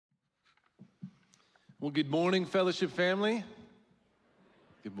Well, good morning, Fellowship family.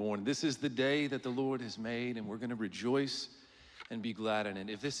 Good morning. This is the day that the Lord has made, and we're going to rejoice and be glad in it.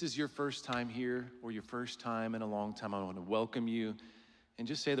 If this is your first time here or your first time in a long time, I want to welcome you and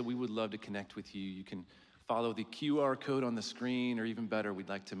just say that we would love to connect with you. You can follow the QR code on the screen, or even better, we'd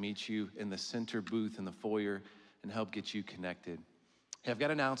like to meet you in the center booth in the foyer and help get you connected. Hey, I've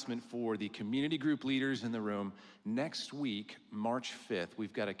got an announcement for the community group leaders in the room. Next week, March 5th,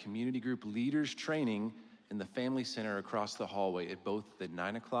 we've got a community group leaders training in the Family Center across the hallway at both the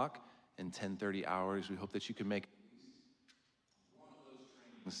 9 o'clock and 10:30 hours. We hope that you can make one of those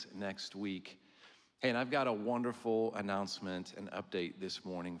trainings next week. Hey, and I've got a wonderful announcement and update this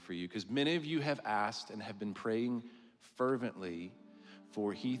morning for you, because many of you have asked and have been praying fervently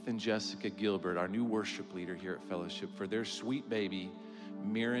for Heath and Jessica Gilbert, our new worship leader here at Fellowship, for their sweet baby,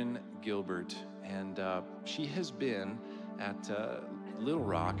 Mirren Gilbert. And she has been at Little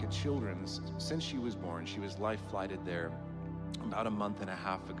Rock at Children's since she was born. She was life flighted there about a month and a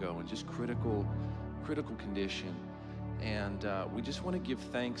half ago in just critical condition. And we just want to give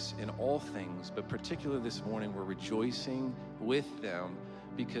thanks in all things, but particularly this morning, we're rejoicing with them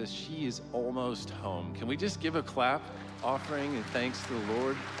because she is almost home. Can we just give a clap offering and thanks to the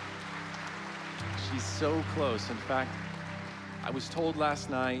Lord? She's so close. In fact, I was told last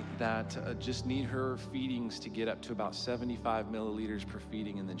night that just need her feedings to get up to about 75 milliliters per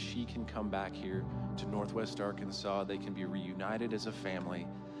feeding, and then she can come back here to Northwest Arkansas. They can be reunited as a family.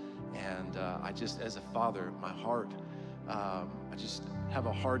 And I just, as a father, my heart, I just have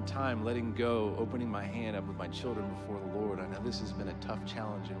a hard time letting go, opening my hand up with my children before the Lord. I know this has been a tough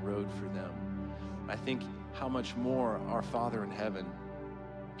challenge and road for them. I think how much more our Father in heaven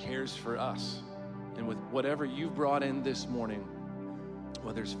cares for us. And with whatever you've brought in this morning,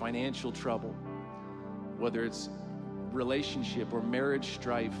 whether it's financial trouble, whether it's relationship or marriage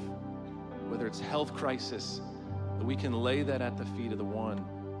strife, whether it's health crisis, that we can lay that at the feet of the one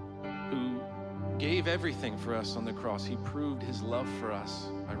who gave everything for us on the cross. He proved his love for us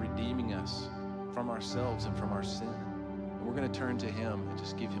by redeeming us from ourselves and from our sin. And we're going to turn to him and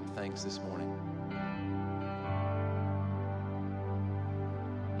just give him thanks this morning.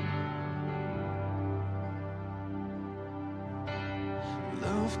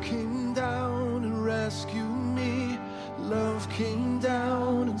 Love came down and rescued me. Love came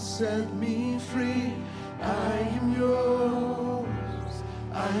down and set me free. I am yours.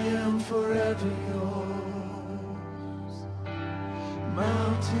 I am forever yours.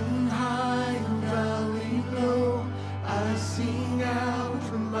 Mountain high and valley low, I sing out,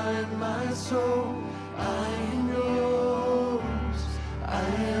 remind my soul, I am yours. I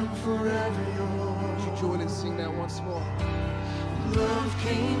am forever yours. Would you join and sing that once more? Love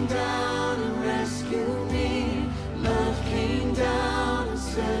came down and rescued me. Love came down and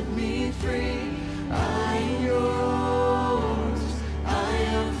set me free. I am yours. I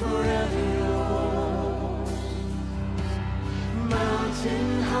am forever yours.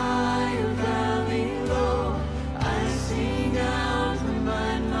 Mountain high or valley low, I sing out,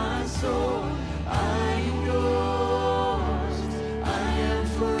 remind my soul, I am yours. I am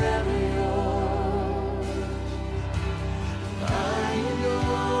forever yours. I am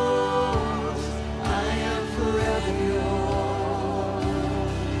yours. I am forever yours.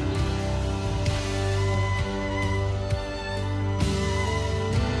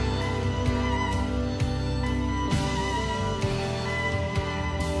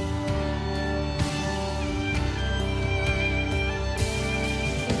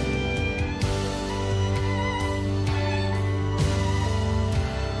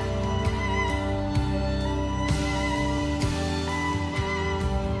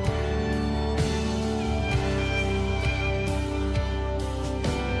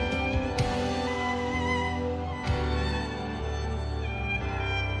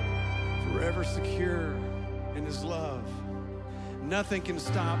 Forever secure in his love. Nothing can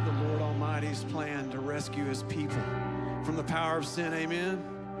stop the Lord Almighty's plan to rescue his people from the power of sin. Amen.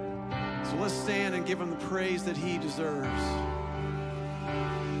 So let's stand and give him the praise that he deserves.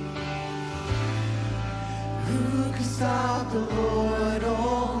 Who can stop the Lord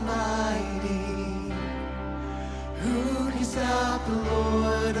Almighty? Who can stop the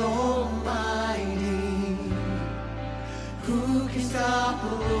Lord Almighty? Who can stop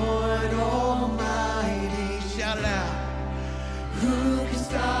the Lord Almighty? Shout it out. Who can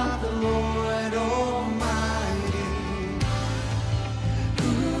stop the Lord Almighty?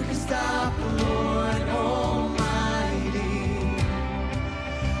 Who can stop the Lord Almighty?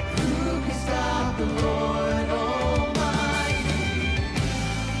 Who can stop the Lord Almighty?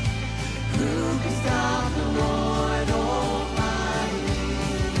 Who can stop the Lord Almighty?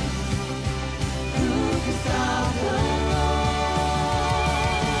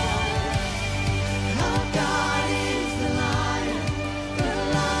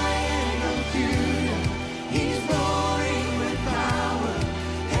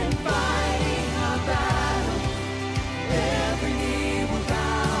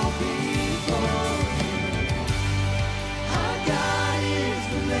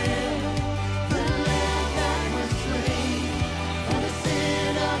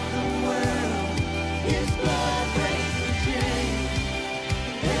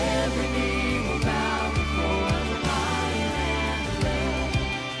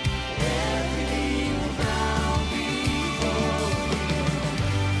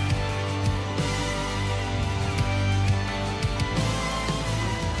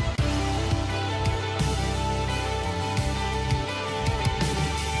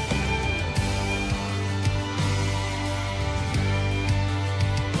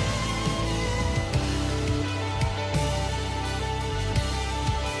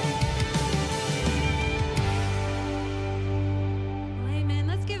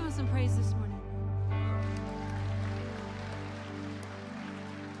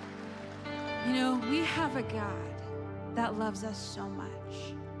 You know, we have a God that loves us so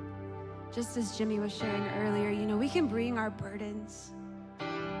much. Just as Jimmy was sharing earlier, you know, we can bring our burdens.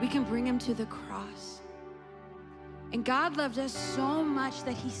 We can bring them to the cross. And God loved us so much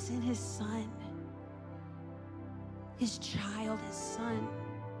that he sent his son, his child, his son,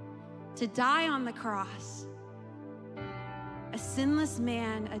 to die on the cross. A sinless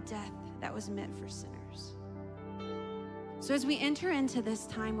man, a death that was meant for sinners. So as we enter into this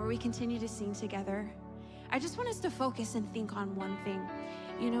time where we continue to sing together, I just want us to focus and think on one thing.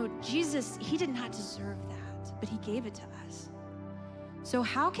 You know, Jesus, he did not deserve that, but he gave it to us. So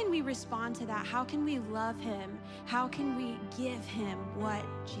how can we respond to that? How can we love him? How can we give him what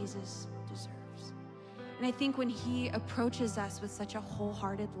Jesus deserves? And I think when he approaches us with such a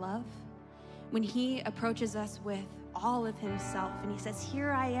wholehearted love, when he approaches us with all of himself and he says,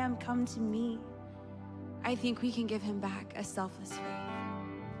 "Here I am, come to me," I think we can give him back a selfless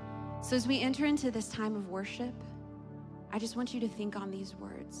faith. So as we enter into this time of worship, I just want you to think on these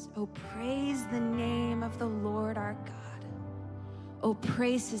words. Oh, praise the name of the Lord our God. Oh,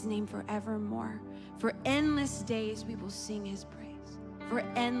 praise his name forevermore. For endless days we will sing his praise. For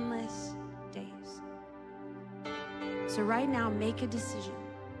endless days. So right now, make a decision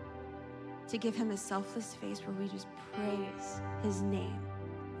to give him a selfless face where we just praise his name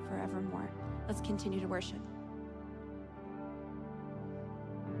forevermore. Let's continue to worship.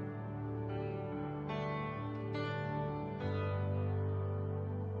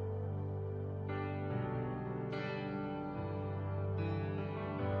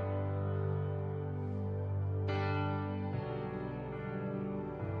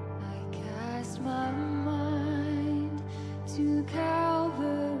 I cast my mind to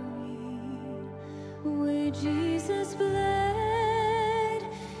Calvary, where Jesus bled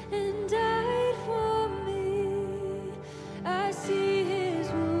and died for me. I see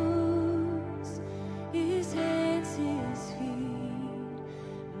his wounds, his hands, his feet,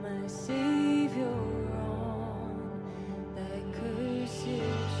 my Savior on that cursed tree.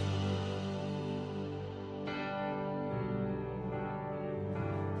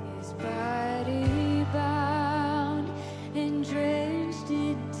 His body bound and drenched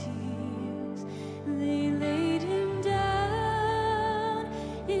in tears, they laid him down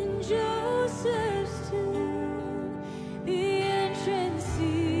in Joseph's tomb, the entrance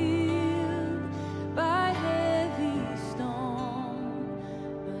sealed by heavy stone,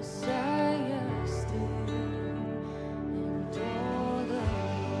 Messiah still and all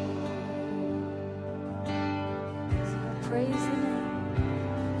alone. So praise the name.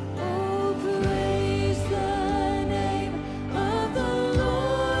 Oh, praise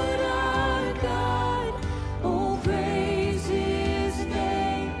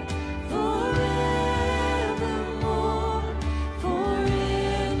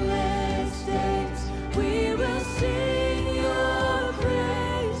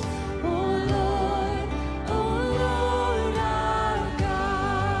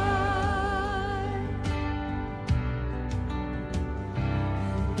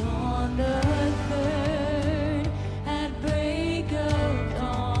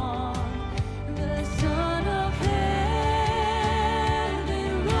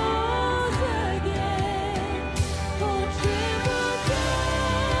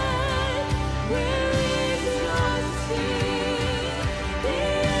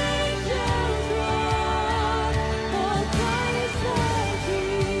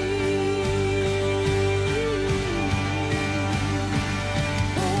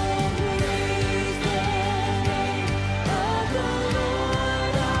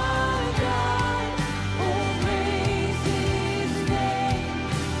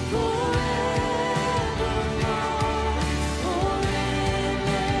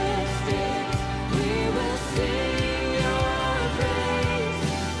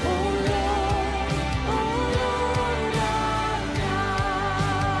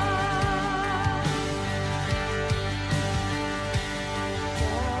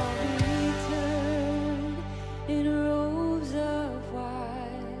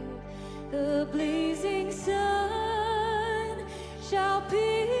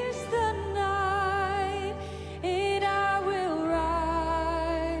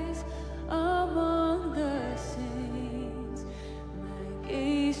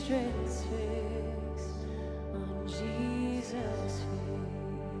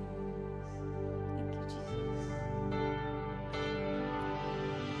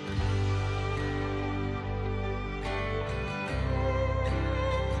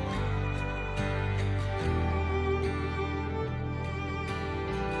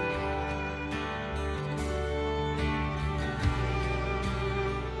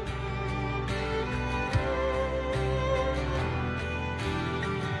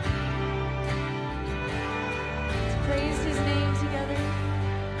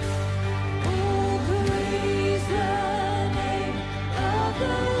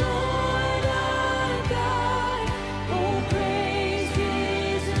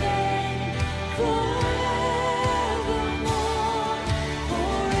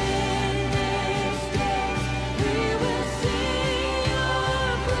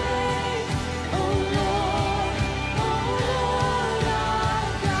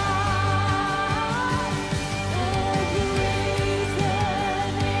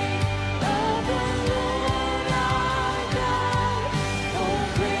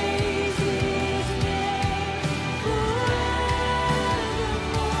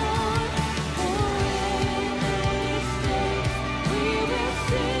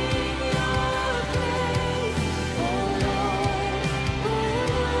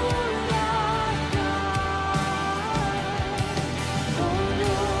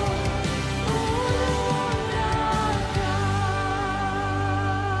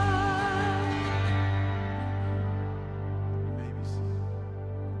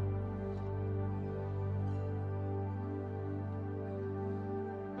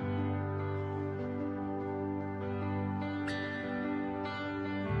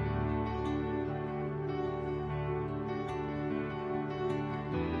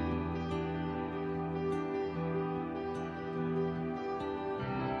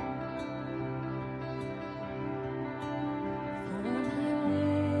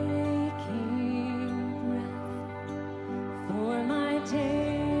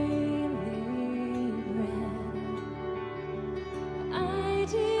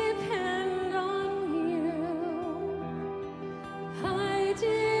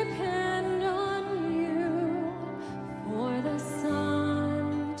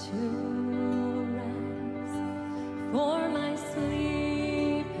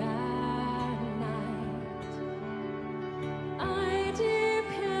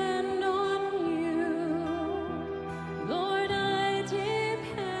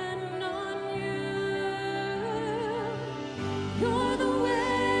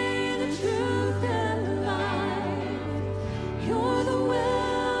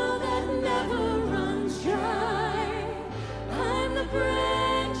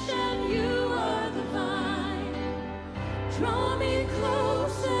Draw me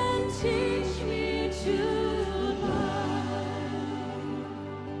close and teach me to abide.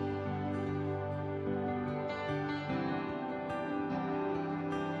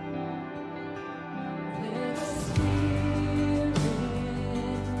 Where the Spirit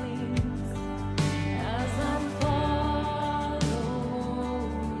leads, as I follow,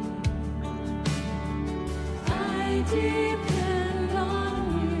 I depend on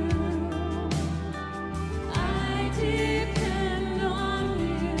you. I depend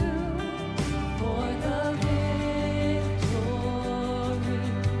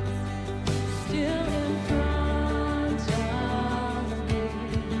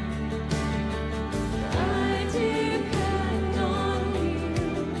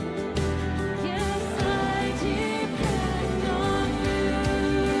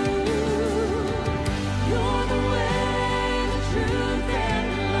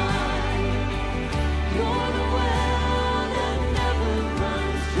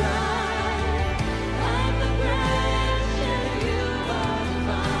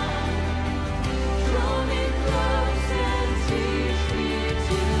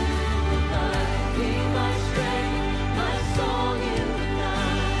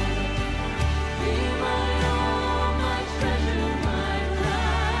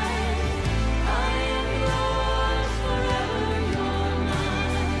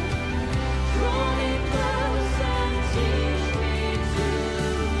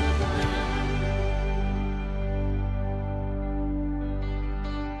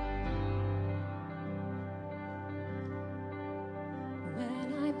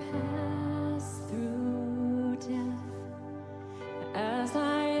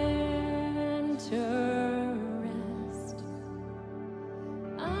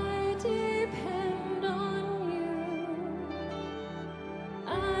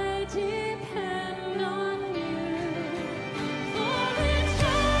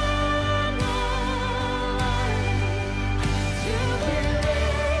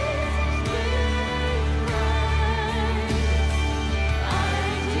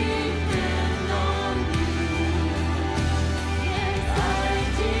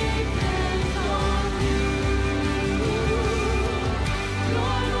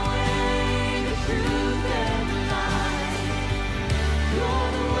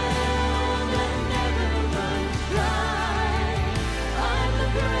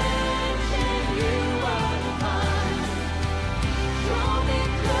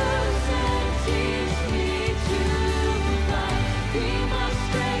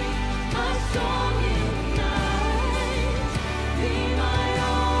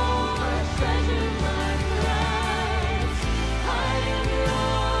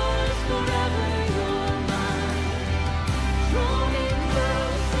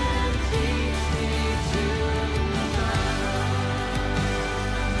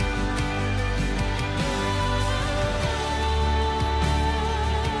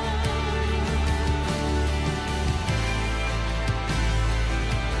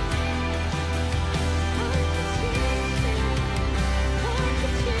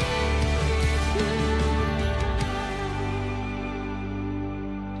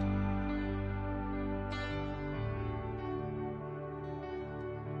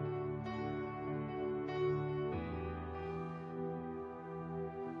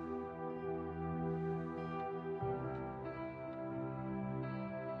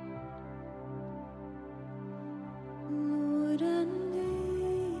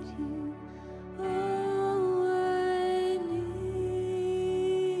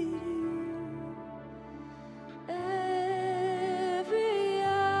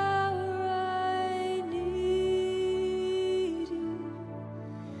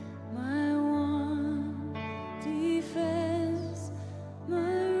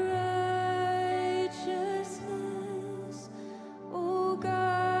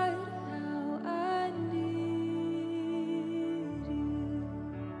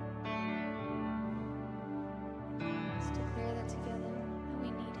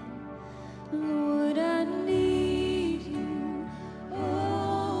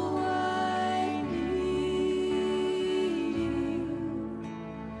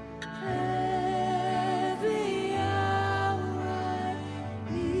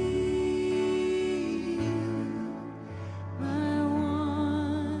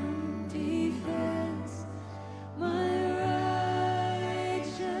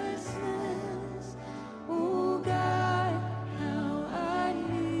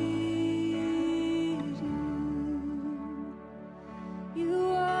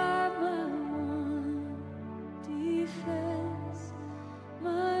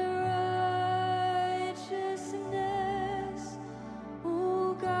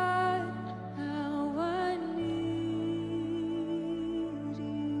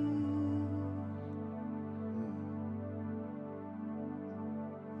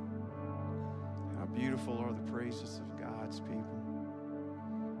beautiful are the praises of God's people.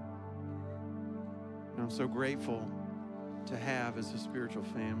 And I'm so grateful to have, as a spiritual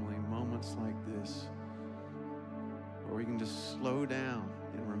family, moments like this where we can just slow down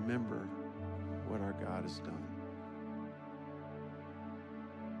and remember what our God has done.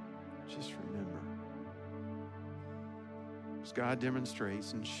 Just remember. As God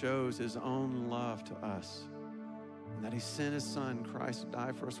demonstrates and shows his own love to us, and that he sent his son, Christ, to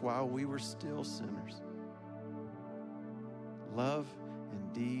die for us while we were still sinners. Love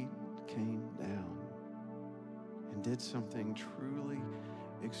indeed came down and did something truly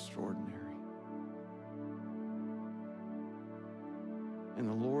extraordinary. And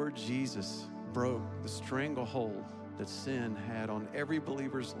the Lord Jesus broke the stranglehold that sin had on every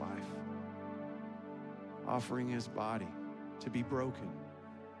believer's life, offering his body to be broken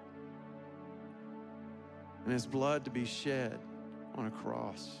and his blood to be shed on a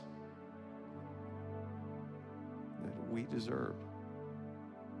cross that we deserved,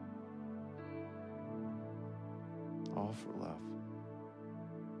 all for love,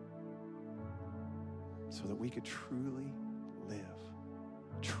 so that we could truly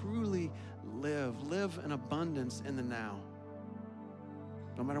live in abundance in the now.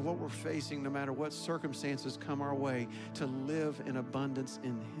 No matter what we're facing, no matter what circumstances come our way, to live in abundance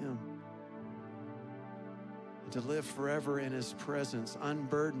in him. And to live forever in his presence,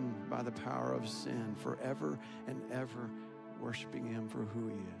 unburdened by the power of sin, forever and ever worshiping him for who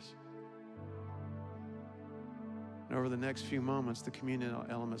he is. And over the next few moments, the communion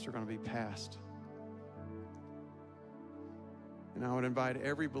elements are going to be passed. And I would invite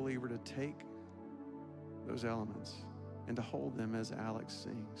every believer to take those elements and to hold them as Alex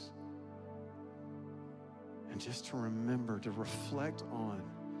sings. And just to remember, to reflect on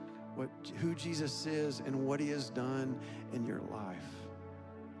who Jesus is and what he has done in your life.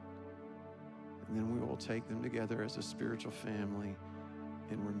 And then we will take them together as a spiritual family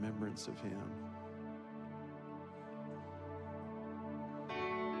in remembrance of him.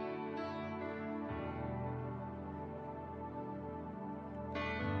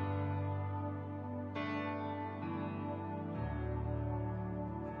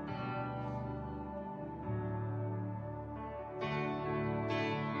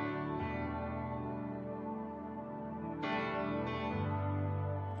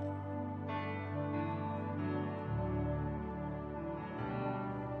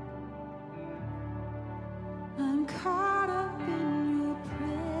 I'm caught up in your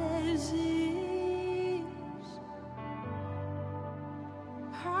presence.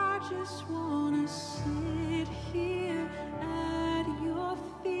 I just wanna sit here at your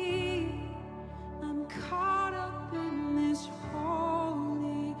feet. I'm caught up in this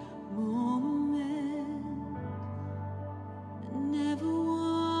holy moment. I never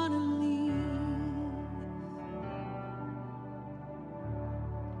wanna leave.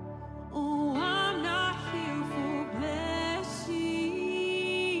 Oh, I'm not here for blessings.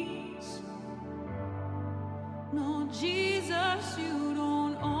 No, Jesus, you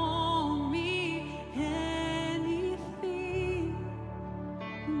don't owe me anything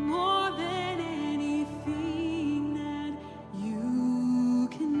more than anything that you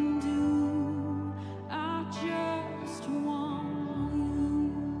can do. I just want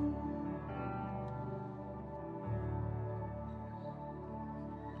you.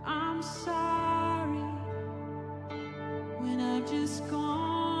 I'm sorry when I've just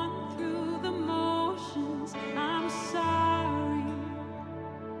gone through the motions. I'm sorry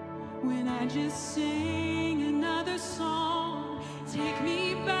when I just sing another song. Take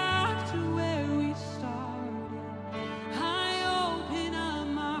me back to where we started. I open up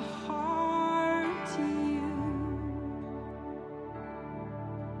my heart to you.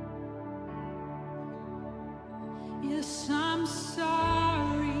 Yes, I'm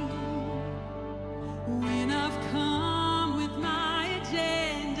sorry when I've come with my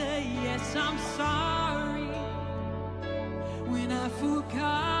agenda. Yes, I'm sorry when I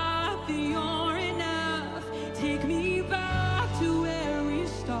forgot that you're enough. Take me back to where we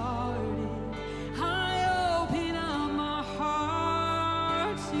started. I open up my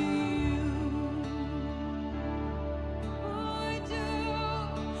heart to you. Oh, I do.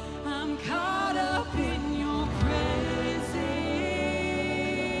 I'm caught up in your presence.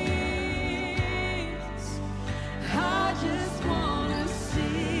 I just wanna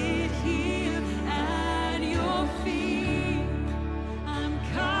sit here at your feet. I'm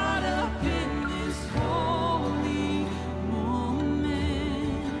caught up in this holy moment.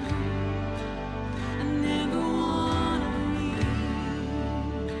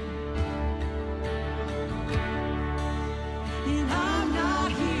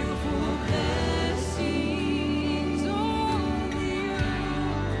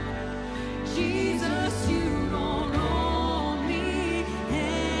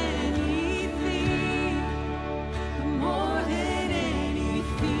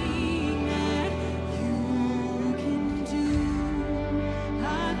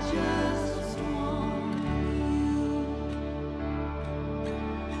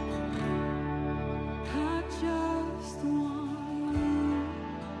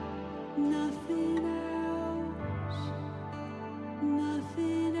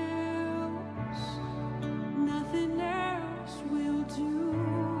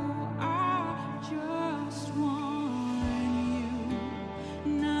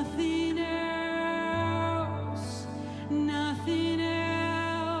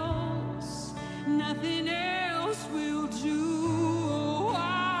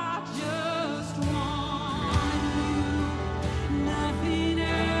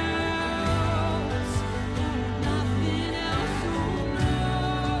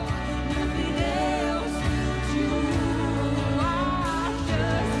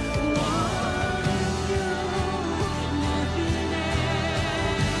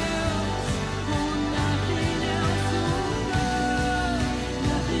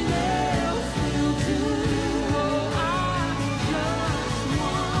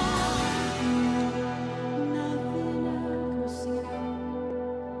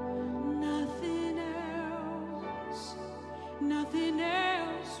 nothing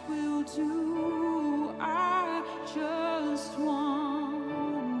else will do. I just want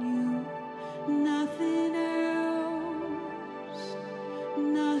you. Nothing else,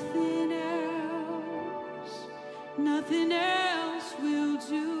 nothing else, nothing else will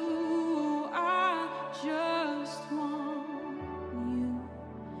do. I just want you.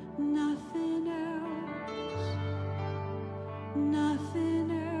 Nothing else,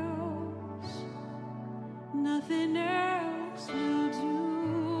 nothing else, nothing else will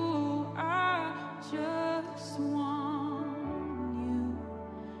do. I just want you.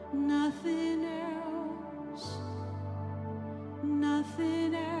 Nothing else,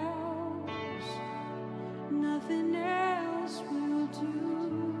 nothing else, nothing else will do.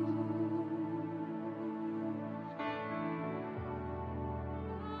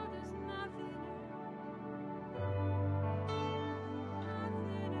 Oh, there's nothing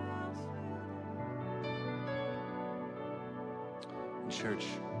else will do. Church,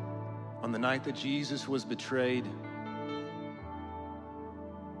 on the night that Jesus was betrayed,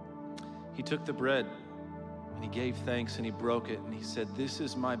 he took the bread and he gave thanks and he broke it and he said, "This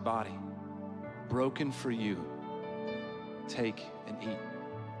is my body, broken for you. Take and eat."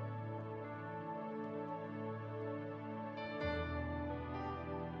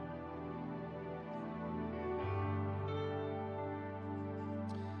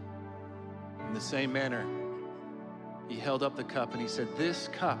 In the same manner, he held up the cup and he said, "This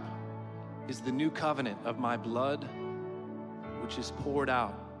cup is the new covenant of my blood, which is poured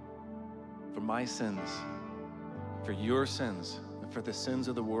out for my sins, for your sins, and for the sins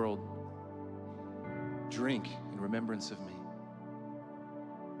of the world. Drink in remembrance of me."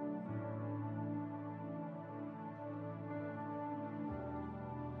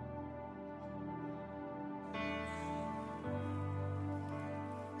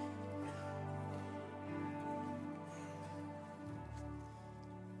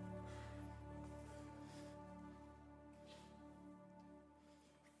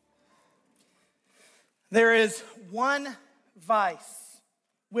 There is one vice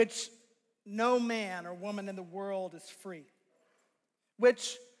which no man or woman in the world is free,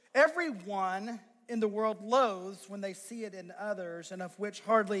 which everyone in the world loathes when they see it in others, and of which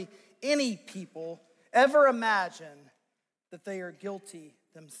hardly any people ever imagine that they are guilty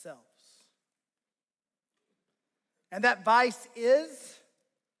themselves. And that vice is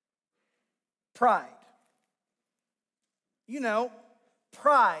pride. You know,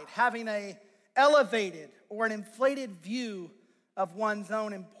 pride, having an elevated or an inflated view of one's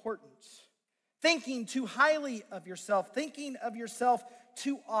own importance, thinking too highly of yourself, thinking of yourself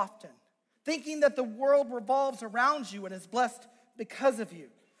too often, thinking that the world revolves around you and is blessed because of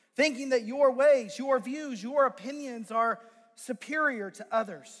you, thinking that your ways, your views, your opinions are superior to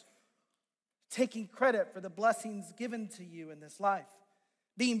others, taking credit for the blessings given to you in this life,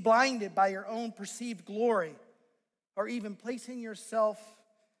 being blinded by your own perceived glory, or even placing yourself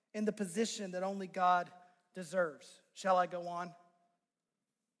in the position that only God deserves. Shall I go on?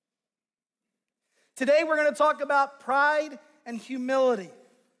 Today we're going to talk about pride and humility.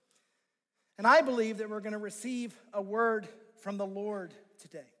 And I believe that we're going to receive a word from the Lord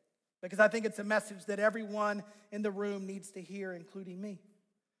today, because I think it's a message that everyone in the room needs to hear, including me.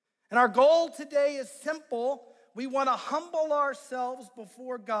 And our goal today is simple. We want to humble ourselves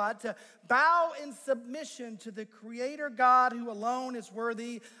before God, to bow in submission to the Creator God who alone is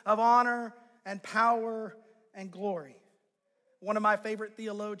worthy of honor and power and glory. One of my favorite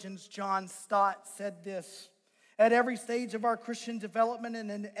theologians, John Stott, said this: "At every stage of our Christian development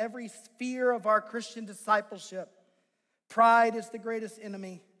and in every sphere of our Christian discipleship, pride is the greatest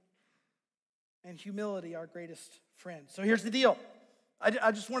enemy and humility our greatest friend." So here's the deal.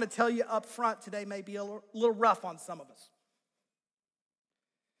 I just want to tell you up front, today may be a little rough on some of us.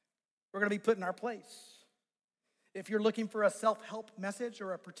 We're going to be put in our place. If you're looking for a self-help message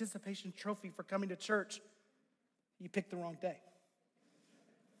or a participation trophy for coming to church, you picked the wrong day.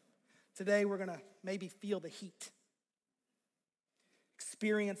 Today we're going to maybe feel the heat,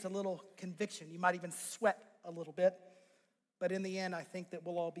 experience a little conviction. You might even sweat a little bit. But in the end, I think that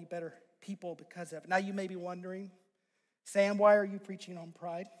we'll all be better people because of it. Now you may be wondering, Sam, why are you preaching on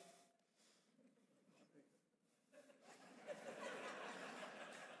pride?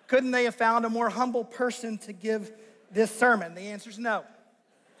 Couldn't they have found a more humble person to give this sermon? The answer is no.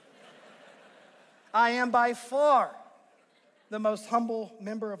 I am by far the most humble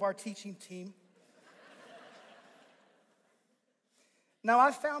member of our teaching team. Now,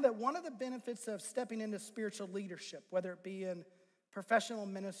 I've found that one of the benefits of stepping into spiritual leadership, whether it be in professional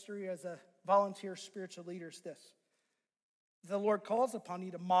ministry as a volunteer spiritual leader, is this: the Lord calls upon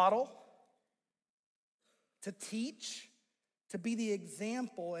you to model, to teach, to be the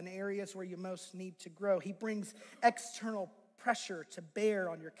example in areas where you most need to grow. He brings external pressure to bear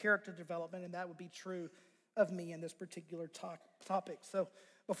on your character development, and that would be true of me in this particular topic. So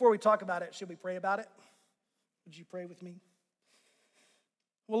before we talk about it, should we pray about it? Would you pray with me?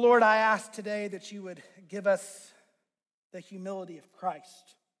 Well, Lord, I ask today that you would give us the humility of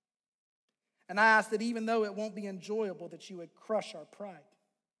Christ. And I ask that even though it won't be enjoyable, that you would crush our pride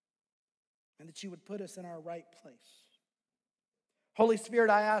and that you would put us in our right place. Holy Spirit,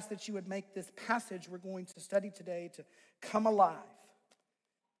 I ask that you would make this passage we're going to study today to come alive.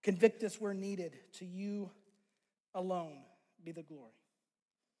 Convict us where needed. To you alone be the glory.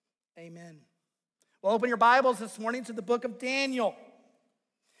 Amen. Well, open your Bibles this morning to the book of Daniel.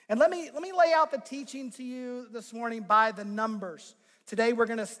 And let me lay out the teaching to you this morning by the numbers. Today we're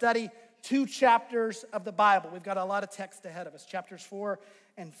going to study 2 chapters of the Bible. We've got a lot of text ahead of us, chapters 4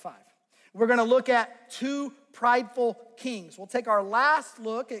 and 5. We're going to look at 2 prideful kings. We'll take our last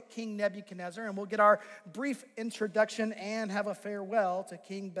look at King Nebuchadnezzar, and we'll get our brief introduction and have a farewell to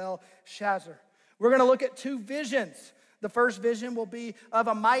King Belshazzar. We're going to look at 2 visions. The first vision will be of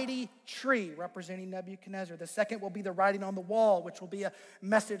a mighty tree representing Nebuchadnezzar. The second will be the writing on the wall, which will be a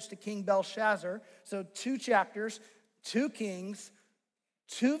message to King Belshazzar. So 2 chapters, 2 kings,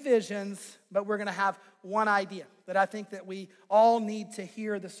 2 visions, but we're going to have one idea that I think that we all need to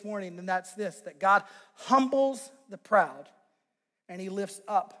hear this morning, and that's this, that God humbles the proud and he lifts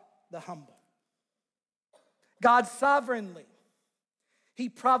up the humble. God sovereignly, he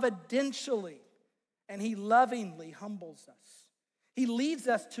providentially, and he lovingly humbles us. He leads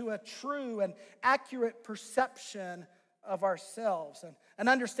us to a true and accurate perception of ourselves and an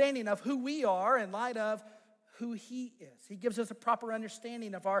understanding of who we are in light of who he is. He gives us a proper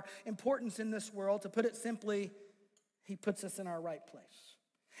understanding of our importance in this world. To put it simply, he puts us in our right place.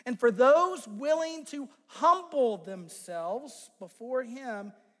 And for those willing to humble themselves before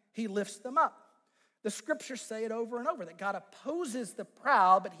him, he lifts them up. The scriptures say it over and over that God opposes the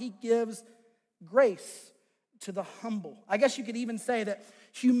proud, but he gives grace to the humble. I guess you could even say that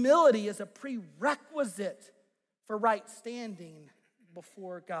humility is a prerequisite for right standing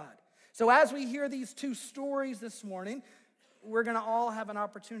before God. So as we hear these 2 stories this morning, we're going to all have an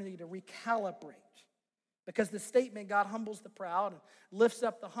opportunity to recalibrate. Because the statement, God humbles the proud and lifts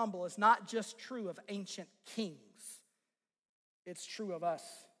up the humble, is not just true of ancient kings. It's true of us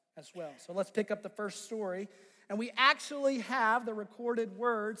as well. So let's pick up the first story. And we actually have the recorded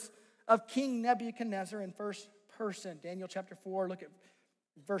words of King Nebuchadnezzar in first person. Daniel chapter 4, look at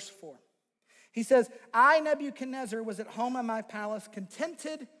verse 4. He says, I, Nebuchadnezzar, was at home in my palace,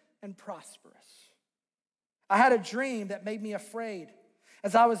 contented and prosperous. I had a dream that made me afraid.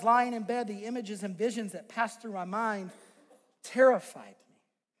 As I was lying in bed, the images and visions that passed through my mind terrified me.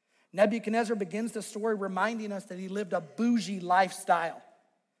 Nebuchadnezzar begins the story reminding us that he lived a bougie lifestyle,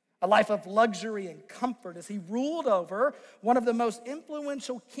 a life of luxury and comfort as he ruled over one of the most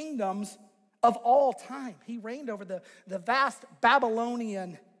influential kingdoms of all time. He reigned over the vast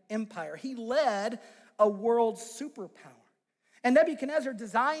Babylonian empire. He led a world superpower. And Nebuchadnezzar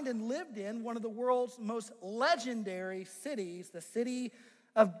designed and lived in one of the world's most legendary cities, the city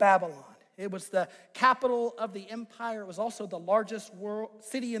of Babylon. It was the capital of the empire. It was also the largest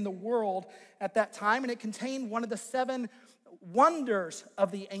city in the world at that time, and it contained one of the 7 wonders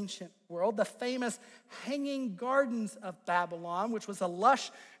of the ancient world, the famous Hanging Gardens of Babylon, which was a lush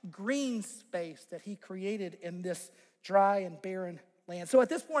green space that he created in this dry and barren land. So at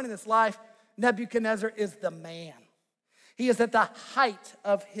this point in his life, Nebuchadnezzar is the man. He is at the height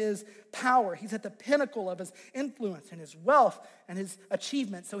of his power. He's at the pinnacle of his influence and his wealth and his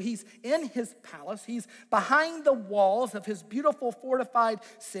achievement. So he's in his palace. He's behind the walls of his beautiful fortified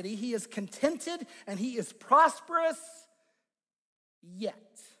city. He is contented and he is prosperous,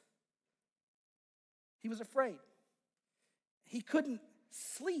 yet he was afraid. He couldn't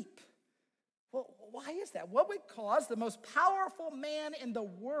sleep. Well, why is that? What would cause the most powerful man in the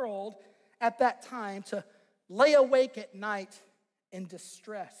world at that time to lay awake at night in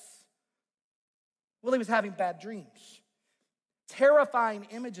distress? Well, he was having bad dreams. Terrifying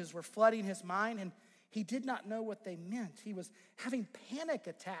images were flooding his mind, and he did not know what they meant. He was having panic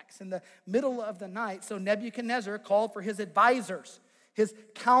attacks in the middle of the night, so Nebuchadnezzar called for his advisors, his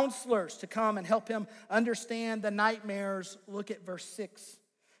counselors, to come and help him understand the nightmares. Look at verse 6.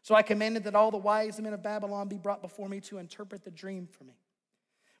 So I commanded that all the wise men of Babylon be brought before me to interpret the dream for me.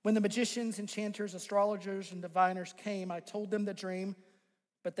 When the magicians, enchanters, astrologers, and diviners came, I told them the dream,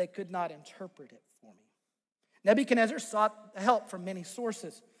 but they could not interpret it for me. Nebuchadnezzar sought help from many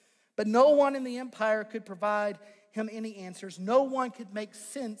sources, but no one in the empire could provide him any answers. No one could make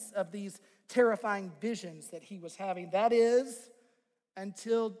sense of these terrifying visions that he was having. That is,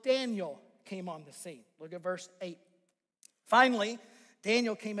 until Daniel came on the scene. Look at verse 8. Finally,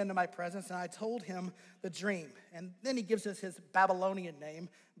 Daniel came into my presence, and I told him the dream. And then he gives us his Babylonian name,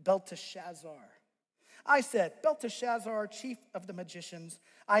 Belteshazzar. I said, Belteshazzar, chief of the magicians,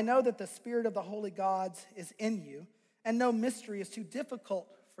 I know that the spirit of the holy gods is in you, and no mystery is too difficult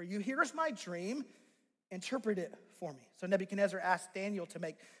for you. Here's my dream. Interpret it for me. So Nebuchadnezzar asked Daniel to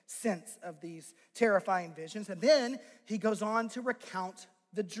make sense of these terrifying visions, and then he goes on to recount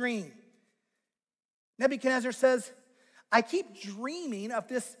the dream. Nebuchadnezzar says, I keep dreaming of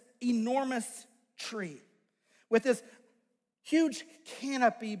this enormous tree with this huge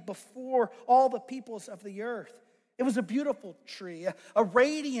canopy before all the peoples of the earth. It was a beautiful tree, a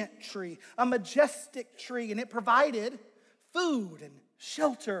radiant tree, a majestic tree, and it provided food and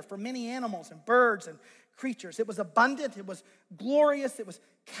shelter for many animals and birds and creatures. It was abundant, it was glorious, it was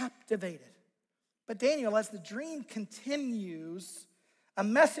captivated. But Daniel, as the dream continues, a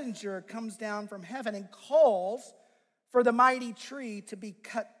messenger comes down from heaven and calls for the mighty tree to be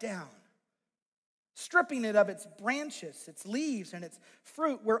cut down, stripping it of its branches, its leaves, and its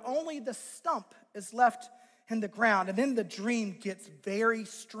fruit, where only the stump is left in the ground. And then the dream gets very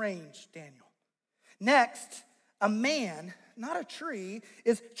strange, Daniel. Next, a man, not a tree,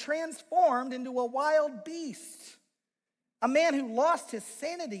 is transformed into a wild beast. A man who lost his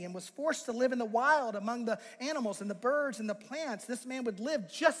sanity and was forced to live in the wild among the animals and the birds and the plants. This man would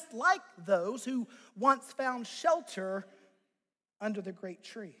live just like those who once found shelter under the great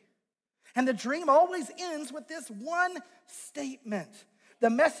tree. And the dream always ends with this one statement.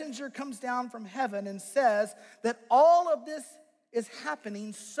 The messenger comes down from heaven and says that all of this is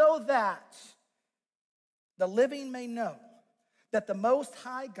happening so that the living may know that the Most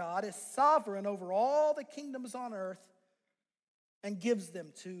High God is sovereign over all the kingdoms on earth and gives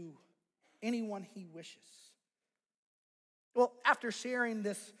them to anyone he wishes. Well, after sharing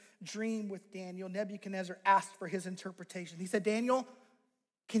this dream with Daniel, Nebuchadnezzar asked for his interpretation. He said, Daniel,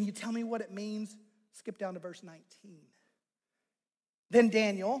 can you tell me what it means? Skip down to verse 19. Then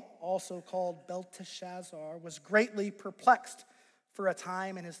Daniel, also called Belteshazzar, was greatly perplexed for a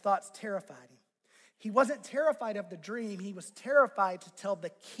time, and his thoughts terrified him. He wasn't terrified of the dream. He was terrified to tell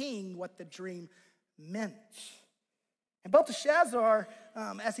the king what the dream meant. And Belteshazzar,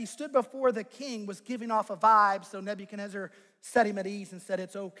 as he stood before the king, was giving off a vibe, so Nebuchadnezzar set him at ease and said,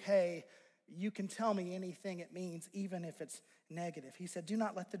 it's okay. You can tell me anything it means, even if it's negative. He said, do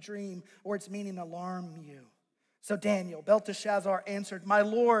not let the dream or its meaning alarm you. So Daniel, Belteshazzar answered, my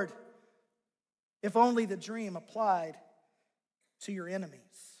lord, if only the dream applied to your enemies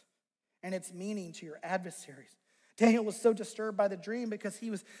and its meaning to your adversaries. Daniel was so disturbed by the dream because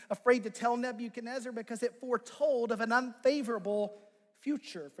he was afraid to tell Nebuchadnezzar because it foretold of an unfavorable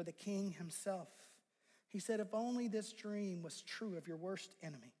future for the king himself. He said, if only this dream was true of your worst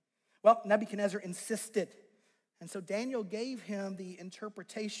enemy. Well, Nebuchadnezzar insisted. And so Daniel gave him the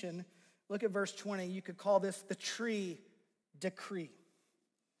interpretation. Look at verse 20. You could call this the tree decree.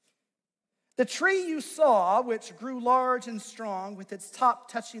 The tree you saw, which grew large and strong, with its top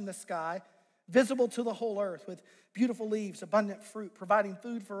touching the sky, visible to the whole earth, with beautiful leaves, abundant fruit, providing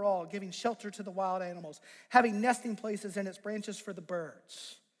food for all, giving shelter to the wild animals, having nesting places in its branches for the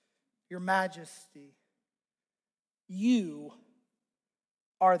birds. Your majesty, you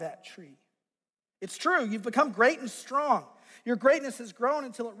are that tree. It's true, you've become great and strong. Your greatness has grown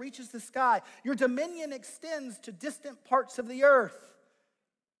until it reaches the sky. Your dominion extends to distant parts of the earth.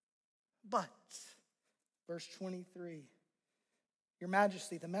 But, verse 23, your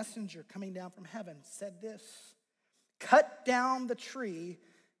majesty, the messenger coming down from heaven, said this, cut down the tree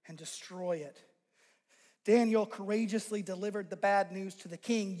and destroy it. Daniel courageously delivered the bad news to the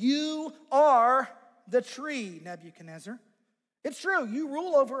king. You are the tree, Nebuchadnezzar. It's true, you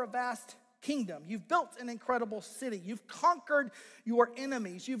rule over a vast kingdom. You've built an incredible city. You've conquered your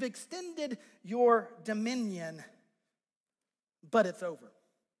enemies. You've extended your dominion, but it's over.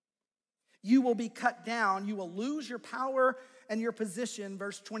 You will be cut down. You will lose your power and your position.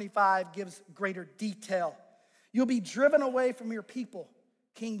 Verse 25 gives greater detail. You'll be driven away from your people.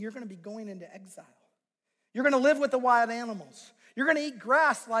 King, you're going to be going into exile. You're going to live with the wild animals. You're going to eat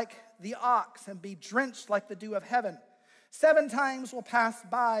grass like the ox and be drenched like the dew of heaven. 7 times will pass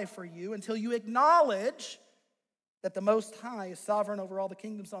by for you until you acknowledge that the Most High is sovereign over all the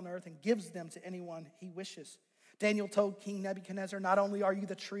kingdoms on earth and gives them to anyone he wishes. Daniel told King Nebuchadnezzar, not only are you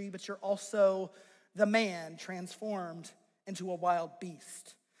the tree, but you're also the man transformed into a wild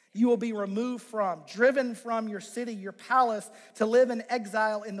beast. You will be removed from, driven from your city, your palace, to live in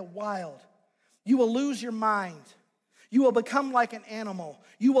exile in the wild. You will lose your mind. You will become like an animal.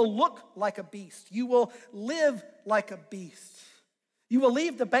 You will look like a beast. You will live like a beast. You will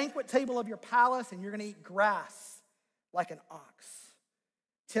leave the banquet table of your palace and you're going to eat grass like an ox.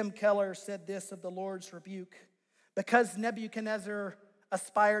 Tim Keller said this of the Lord's rebuke: because Nebuchadnezzar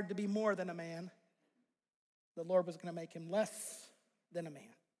aspired to be more than a man, the Lord was going to make him less than a man.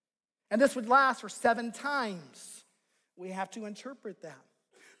 And this would last for 7 times. We have to interpret that.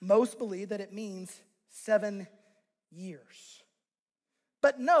 Most believe that it means 7 years.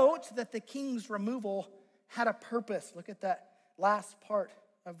 But note that the king's removal had a purpose. Look at that last part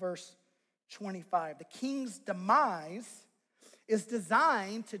of verse 25. The king's demise is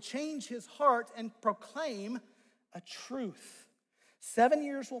designed to change his heart and proclaim a truth. 7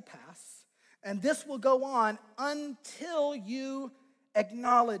 years will pass, and this will go on until you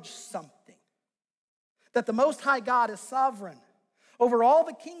acknowledge something. That the Most High God is sovereign over all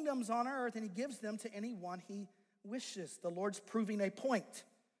the kingdoms on earth, and he gives them to anyone he wishes. The Lord's proving a point,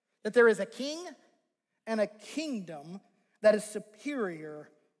 that there is a king and a kingdom that is superior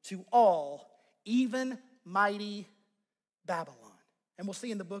to all, even mighty Babylon. And we'll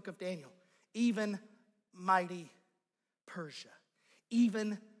see in the book of Daniel, even mighty Persia,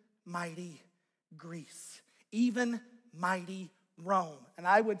 even mighty Greece, even mighty Rome. And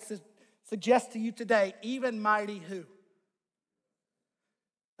I would suggest to you today, even mighty who?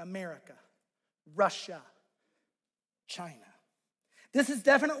 America, Russia, China. This is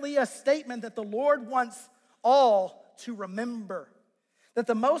definitely a statement that the Lord wants all to remember, that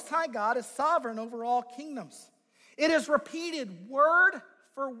the Most High God is sovereign over all kingdoms. It is repeated word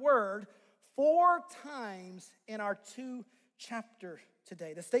for word 4 times in our 2 chapters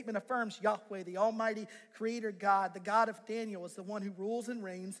today. The statement affirms Yahweh, the Almighty Creator God, the God of Daniel, is the one who rules and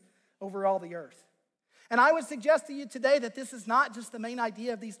reigns over all the earth. And I would suggest to you today that this is not just the main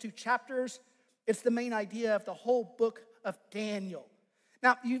idea of these 2 chapters, it's the main idea of the whole book of Daniel.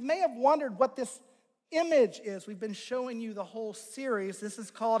 Now, you may have wondered what this image is. We've been showing you the whole series. This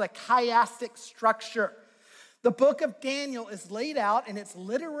is called a chiastic structure. The book of Daniel is laid out in its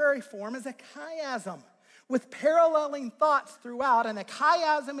literary form as a chiasm, with paralleling thoughts throughout, and a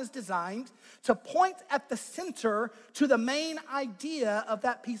chiasm is designed to point at the center to the main idea of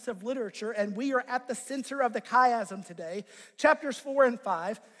that piece of literature, and we are at the center of the chiasm today, chapters 4 and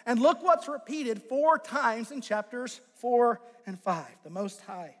 5, and look what's repeated 4 times in chapters 4 and 5. The Most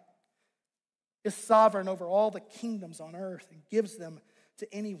High is sovereign over all the kingdoms on earth and gives them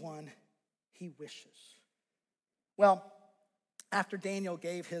to anyone he wishes. Well, after Daniel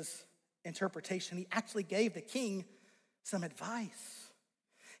gave his interpretation, he actually gave the king some advice.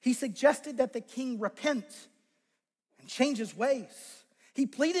 He suggested that the king repent and change his ways. He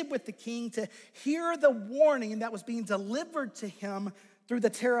pleaded with the king to hear the warning that was being delivered to him through the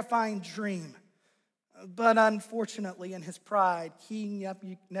terrifying dream. But unfortunately, in his pride, King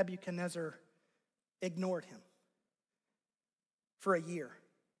Nebuchadnezzar ignored him for a year.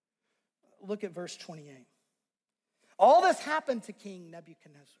 Look at verse 28. All this happened to King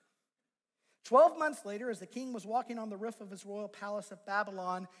Nebuchadnezzar. 12 months later, as the king was walking on the roof of his royal palace of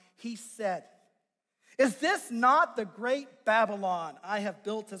Babylon, he said, "Is this not the great Babylon I have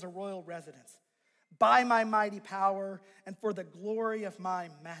built as a royal residence, by my mighty power and for the glory of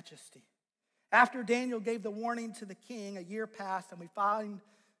my majesty?" After Daniel gave the warning to the king, a year passed, and we find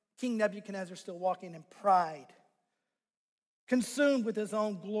King Nebuchadnezzar still walking in pride, consumed with his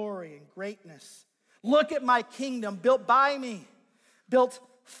own glory and greatness. Look at my kingdom built by me, built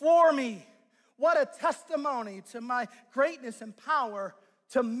for me. What a testimony to my greatness and power.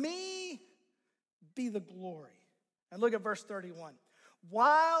 To me be the glory. And look at verse 31.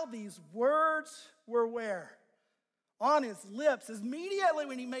 While these words were where? On his lips. Immediately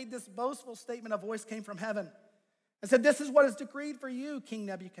when he made this boastful statement, a voice came from heaven and said, "This is what is decreed for you, King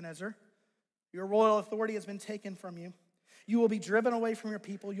Nebuchadnezzar. Your royal authority has been taken from you. You will be driven away from your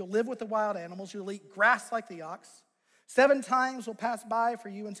people. You'll live with the wild animals. You'll eat grass like the ox. 7 times will pass by for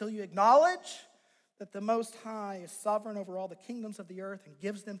you until you acknowledge that the Most High is sovereign over all the kingdoms of the earth and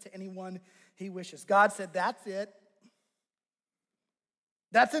gives them to anyone he wishes." God said, "That's it.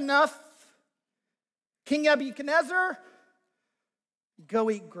 That's enough. King Nebuchadnezzar, go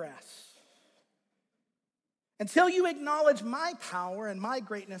eat grass. Until you acknowledge my power and my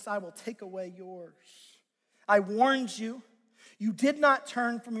greatness, I will take away yours. I warned you. You did not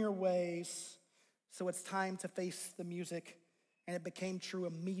turn from your ways, so it's time to face the music." And it became true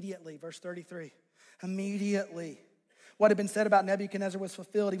immediately. Verse 33, immediately. What had been said about Nebuchadnezzar was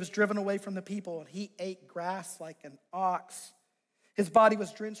fulfilled. He was driven away from the people, and he ate grass like an ox. His body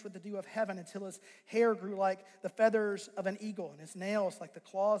was drenched with the dew of heaven until his hair grew like the feathers of an eagle, and his nails like the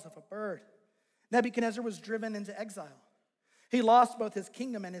claws of a bird. Nebuchadnezzar was driven into exile. He lost both his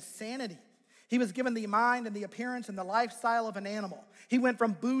kingdom and his sanity. He was given the mind and the appearance and the lifestyle of an animal. He went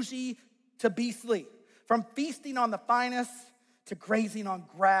from bougie to beastly, from feasting on the finest to grazing on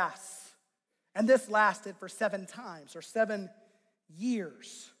grass. And this lasted for 7 times, or 7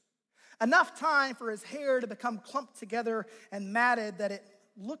 years. Enough time for his hair to become clumped together and matted that it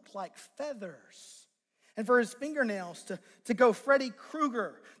looked like feathers. And for his fingernails to go Freddy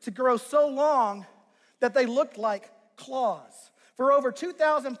Krueger, to grow so long that they looked like claws. For over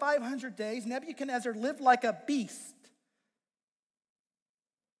 2,500 days, Nebuchadnezzar lived like a beast.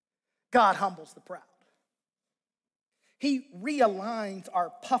 God humbles the proud. He realigns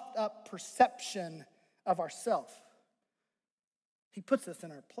our puffed up perception of ourselves. He puts us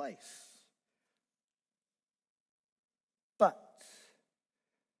in our place. But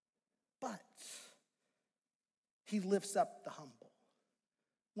he lifts up the humble.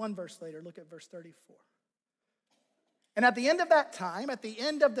 One verse later, look at verse 34. And at the end of that time, at the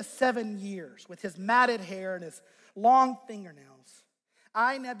end of the 7 years, with his matted hair and his long fingernails,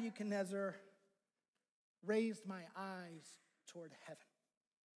 I, Nebuchadnezzar, raised my eyes toward heaven.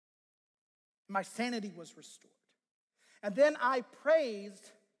 My sanity was restored. And then I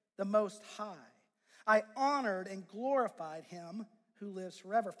praised the Most High. I honored and glorified him who lives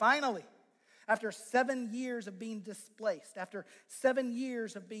forever. Finally, after 7 years of being displaced, after 7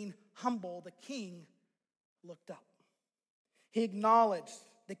 years of being humble, the king looked up. He acknowledged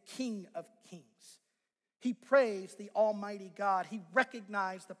the King of Kings. He praised the Almighty God. He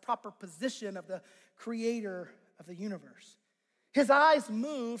recognized the proper position of the creator of the universe. His eyes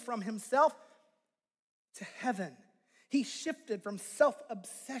moved from himself to heaven. He shifted from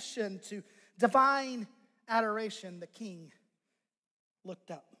self-obsession to divine adoration. The king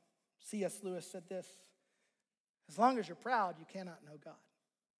looked up. C.S. Lewis said this: as long as you're proud, you cannot know God.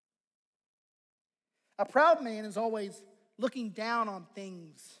 A proud man is always looking down on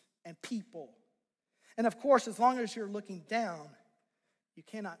things and people. And of course, as long as you're looking down, you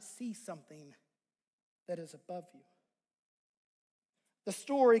cannot see something that is above you. The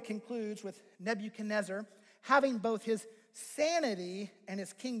story concludes with Nebuchadnezzar having both his sanity and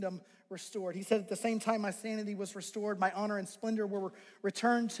his kingdom restored. He said, at the same time my sanity was restored, my honor and splendor were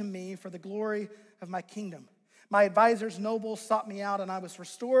returned to me for the glory of my kingdom. My advisors, nobles, sought me out, and I was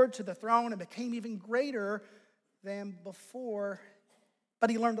restored to the throne and became even greater than before. But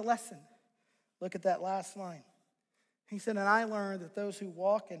he learned a lesson. Look at that last line. He said, and I learned that those who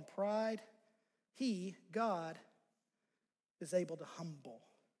walk in pride, he, God, is able to humble.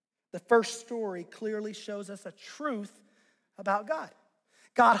 The first story clearly shows us a truth about God.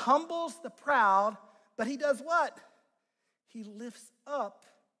 God humbles the proud, but he does what? He lifts up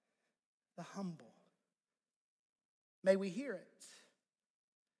the humble. May we hear it.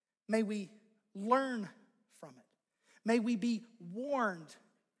 May we learn from it. May we be warned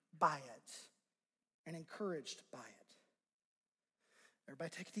by it and encouraged by it. Everybody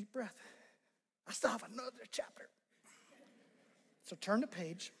take a deep breath. I still have another chapter. So turn the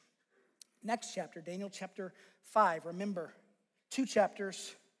page. Next chapter, Daniel chapter 5. Remember, 2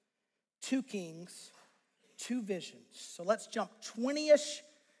 chapters, 2 kings, 2 visions. So let's jump 20-ish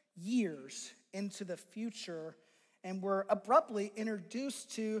years into the future, and we're abruptly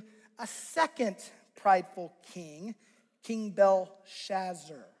introduced to a second prideful king, King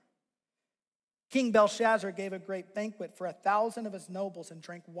Belshazzar. King Belshazzar gave a great banquet for 1,000 of his nobles and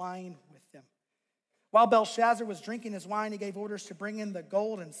drank wine with them. While Belshazzar was drinking his wine, he gave orders to bring in the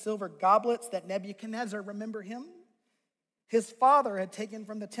gold and silver goblets that Nebuchadnezzar, remember him? His father had taken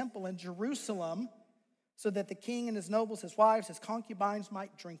from the temple in Jerusalem so that the king and his nobles, his wives, his concubines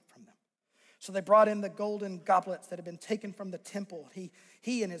might drink from them. So they brought in the golden goblets that had been taken from the temple.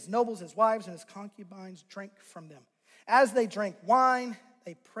 He and his nobles, his wives, and his concubines drank from them. As they drank wine,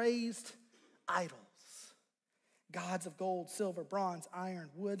 they praised idols, gods of gold, silver, bronze, iron,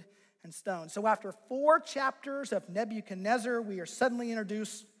 wood, and stone. So after 4 chapters of Nebuchadnezzar, we are suddenly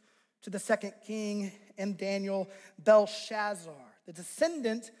introduced to the second king in Daniel, Belshazzar, the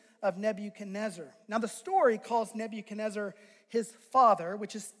descendant of Nebuchadnezzar. Now the story calls Nebuchadnezzar his father,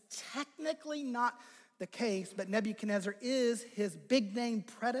 which is technically not the case, but Nebuchadnezzar is his big name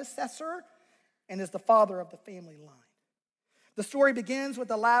predecessor and is the father of the family line. The story begins with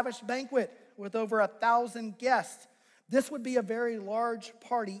a lavish banquet with over 1,000 guests. This would be a very large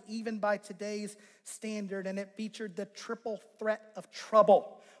party, even by today's standard, and it featured the triple threat of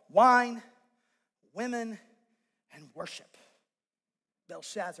trouble: wine, women, and worship.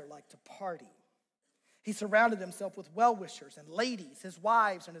 Belshazzar liked to party. He surrounded himself with well-wishers and ladies, his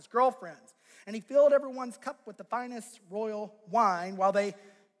wives and his girlfriends, and he filled everyone's cup with the finest royal wine while they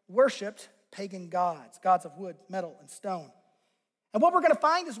worshiped pagan gods, gods of wood, metal, and stone. And what we're going to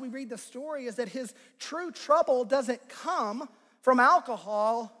find as we read the story is that his true trouble doesn't come from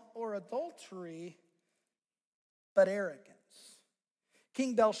alcohol or adultery, but arrogance.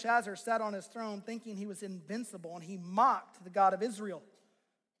 King Belshazzar sat on his throne thinking he was invincible, and he mocked the God of Israel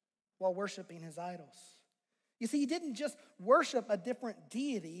while worshiping his idols. You see, he didn't just worship a different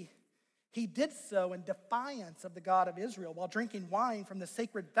deity, he did so in defiance of the God of Israel while drinking wine from the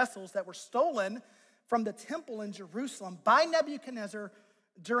sacred vessels that were stolen from the temple in Jerusalem by Nebuchadnezzar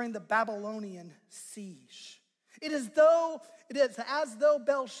during the Babylonian siege. It is as though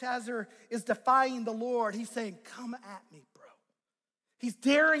Belshazzar is defying the Lord. He's saying, "Come at me, bro." He's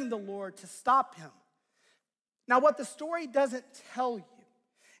daring the Lord to stop him. Now, what the story doesn't tell you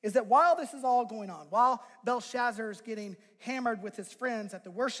is that while this is all going on, while Belshazzar is getting hammered with his friends at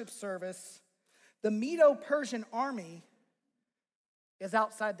the worship service, the Medo-Persian army is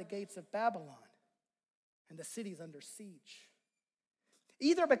outside the gates of Babylon, and the city's under siege.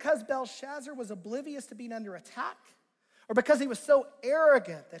 Either because Belshazzar was oblivious to being under attack, or because he was so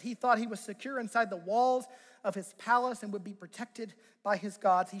arrogant that he thought he was secure inside the walls of his palace and would be protected by his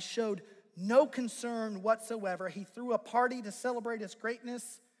gods, he showed no concern whatsoever. He threw a party to celebrate his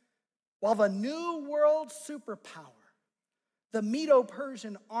greatness, while the new world superpower, the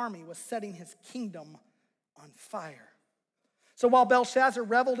Medo-Persian army, was setting his kingdom on fire. So while Belshazzar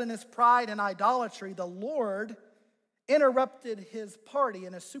reveled in his pride and idolatry, the Lord interrupted his party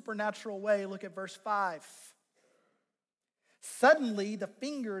in a supernatural way. Look at verse 5. Suddenly, the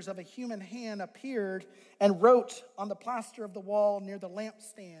fingers of a human hand appeared and wrote on the plaster of the wall near the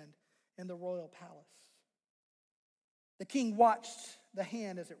lampstand in the royal palace. The king watched the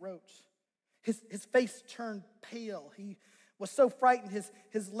hand as it wrote. His face turned pale. He was so frightened,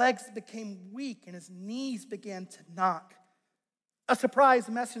 his legs became weak and his knees began to knock. A surprise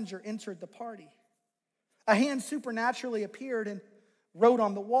messenger entered the party. A hand supernaturally appeared and wrote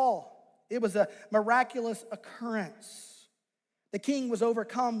on the wall. It was a miraculous occurrence. The king was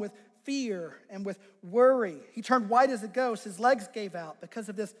overcome with fear and with worry. He turned white as a ghost. His legs gave out because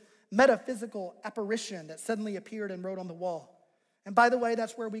of this metaphysical apparition that suddenly appeared and wrote on the wall. And by the way,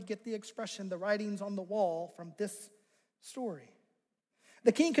 that's where we get the expression, the writings on the wall, from this story.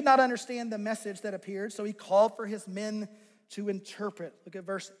 The king could not understand the message that appeared, so he called for his men to interpret. Look at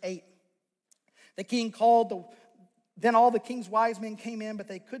verse 8. The king called, then all the king's wise men came in, but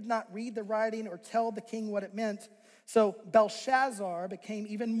they could not read the writing or tell the king what it meant. So Belshazzar became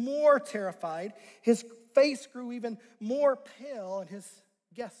even more terrified. His face grew even more pale, and his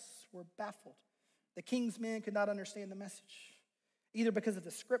guests were baffled. The king's men could not understand the message, either because of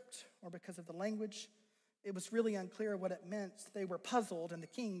the script or because of the language. It was really unclear what it meant. They were puzzled, and the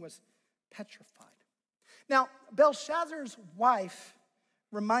king was petrified. Now, Belshazzar's wife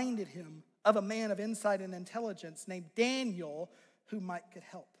reminded him of a man of insight and intelligence named Daniel who could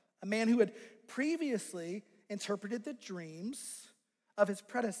help. A man who had previously interpreted the dreams of his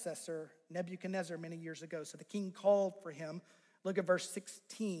predecessor, Nebuchadnezzar, many years ago. So the king called for him. Look at verse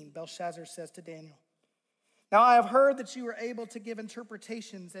 16. Belshazzar says to Daniel, "Now I have heard that you are able to give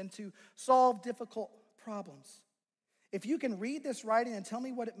interpretations and to solve difficult problems. If you can read this writing and tell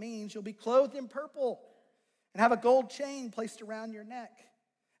me what it means, you'll be clothed in purple and have a gold chain placed around your neck,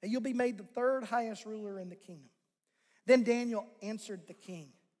 and you'll be made the third highest ruler in the kingdom." Then Daniel answered the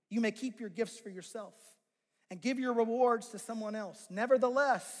king, "You may keep your gifts for yourself and give your rewards to someone else.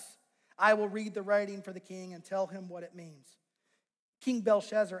 Nevertheless, I will read the writing for the king and tell him what it means." King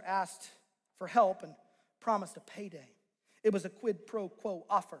Belshazzar asked for help and promised a payday. It was a quid pro quo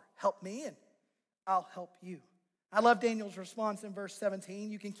offer. Help me and I'll help you. I love Daniel's response in verse 17.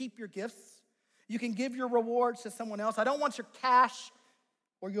 You can keep your gifts. You can give your rewards to someone else. I don't want your cash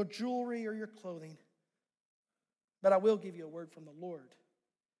or your jewelry or your clothing, but I will give you a word from the Lord.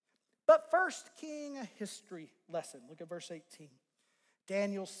 But first, king, a history lesson. Look at verse 18.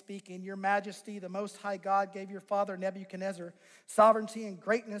 Daniel speaking, "Your majesty, the most high God gave your father Nebuchadnezzar sovereignty and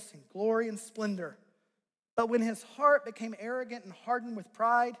greatness and glory and splendor. But when his heart became arrogant and hardened with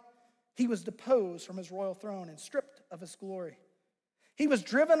pride, he was deposed from his royal throne and stripped of his glory. He was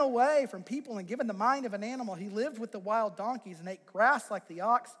driven away from people and given the mind of an animal. He lived with the wild donkeys and ate grass like the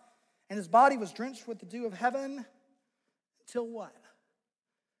ox, and his body was drenched with the dew of heaven." Until what?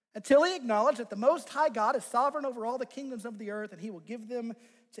 Until he acknowledged that the Most High God is sovereign over all the kingdoms of the earth, and he will give them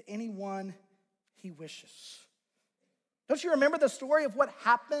to anyone he wishes. Don't you remember the story of what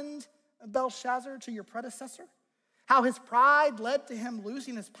happened, Belshazzar, to your predecessor? How his pride led to him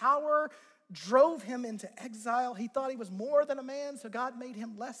losing his power, drove him into exile. He thought he was more than a man, so God made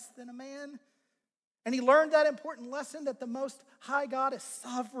him less than a man. And he learned that important lesson that the Most High God is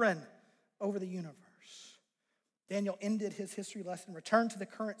sovereign over the universe. Daniel ended his history lesson, returned to the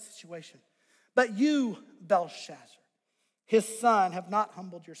current situation. But you, Belshazzar, his son, have not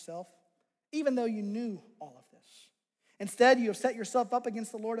humbled yourself, even though you knew all of this. Instead, you have set yourself up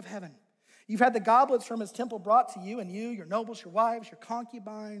against the Lord of heaven. You've had the goblets from his temple brought to you, and you, your nobles, your wives, your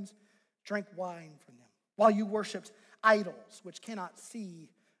concubines, drank wine from them, while you worshipped idols which cannot see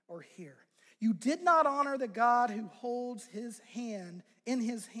or hear. You did not honor the God who holds in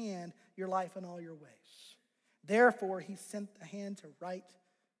his hand your life and all your ways. Therefore, he sent the hand to write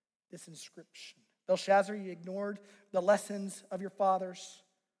this inscription. Belshazzar, you ignored the lessons of your fathers.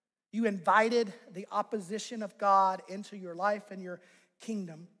 You invited the opposition of God into your life and your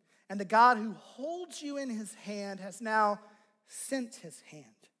kingdom. And the God who holds you in his hand has now sent his hand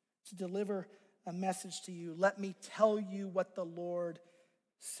to deliver a message to you. Let me tell you what the Lord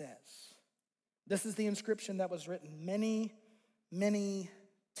says. This is the inscription that was written, many, many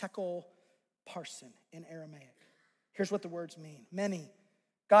tekel parsin in Aramaic. Here's what the words mean. Many.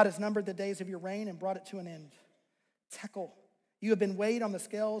 God has numbered the days of your reign and brought it to an end. Tekel. You have been weighed on the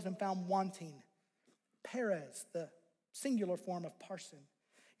scales and found wanting. Perez, the singular form of parsin.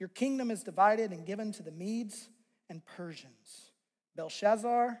 Your kingdom is divided and given to the Medes and Persians.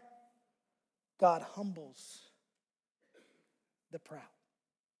 Belshazzar, God humbles the proud.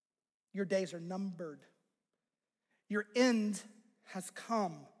 Your days are numbered. Your end has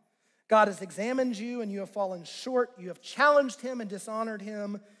come. God has examined you and you have fallen short. You have challenged him and dishonored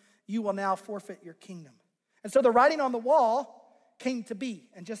him. You will now forfeit your kingdom. And so the writing on the wall came to be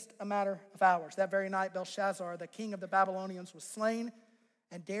in just a matter of hours. That very night, Belshazzar, the king of the Babylonians, was slain,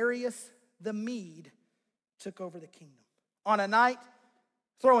 and Darius the Mede took over the kingdom. On a night,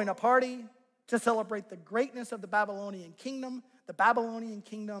 throwing a party to celebrate the greatness of the Babylonian kingdom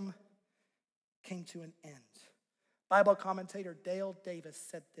came to an end. Bible commentator Dale Davis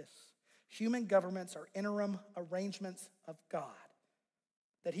said this: human governments are interim arrangements of God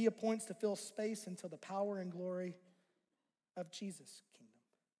that he appoints to fill space until the power and glory of Jesus' kingdom.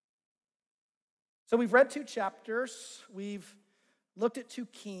 So we've read 2 chapters, we've looked at 2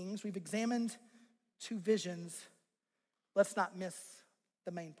 kings, we've examined 2 visions. Let's not miss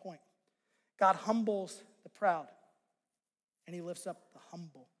the main point. God humbles the proud, and he lifts up the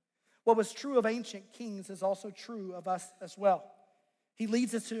humble. What was true of ancient kings is also true of us as well. He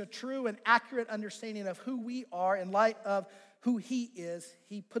leads us to a true and accurate understanding of who we are in light of who he is.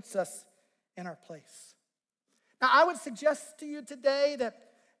 He puts us in our place. Now, I would suggest to you today that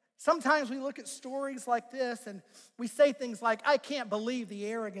sometimes we look at stories like this and we say things like, I can't believe the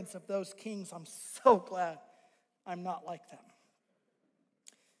arrogance of those kings. I'm so glad I'm not like them.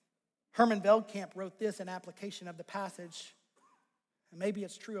 Herman Veldkamp wrote this in application of the passage, and maybe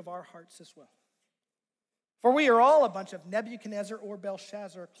it's true of our hearts as well. For we are all a bunch of Nebuchadnezzar or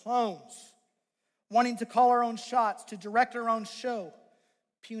Belshazzar clones, wanting to call our own shots, to direct our own show,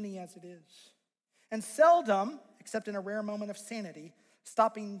 puny as it is. And seldom, except in a rare moment of sanity,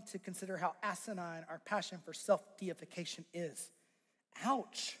 stopping to consider how asinine our passion for self-deification is.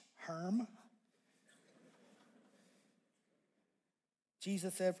 Ouch, Herm.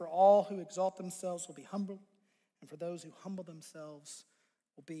 Jesus said, for all who exalt themselves will be humbled, and for those who humble themselves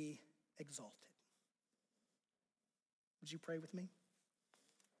will be exalted. Would you pray with me?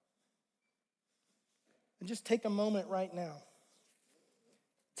 And just take a moment right now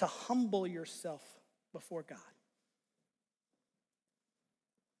to humble yourself before God.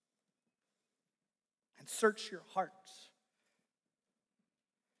 And search your hearts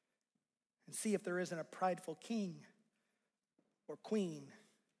and see if there isn't a prideful king or queen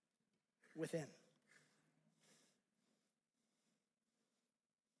within.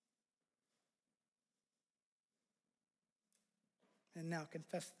 And now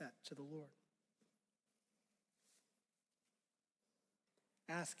confess that to the Lord.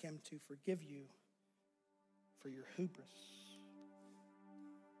 Ask him to forgive you for your hubris.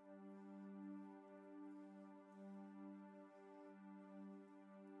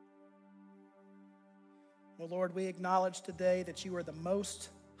 Well, Lord, we acknowledge today that you are the most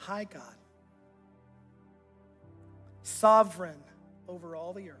high God, sovereign over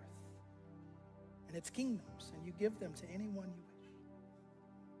all the earth and its kingdoms, and you give them to anyone you wish.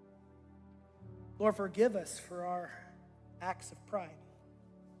 Lord, forgive us for our acts of pride,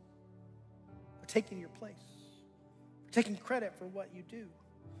 for taking your place, for taking credit for what you do,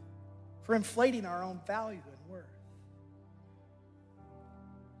 for inflating our own value and worth.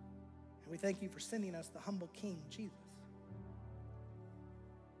 And we thank you for sending us the humble King, Jesus.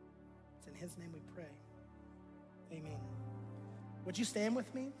 It's in his name we pray. Amen. Would you stand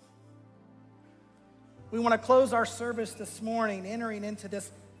with me? We want to close our service this morning, entering into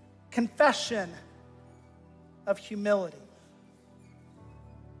this confession of humility.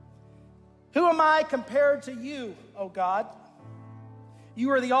 Who am I compared to you, O God?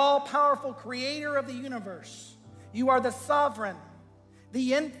 You are the all-powerful creator of the universe. You are the sovereign,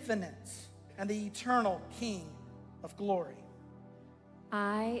 the infinite, and the eternal King of glory.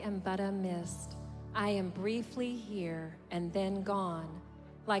 I am but a mist. I am briefly here and then gone,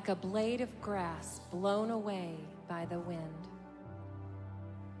 like a blade of grass blown away by the wind.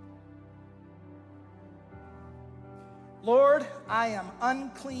 Lord, I am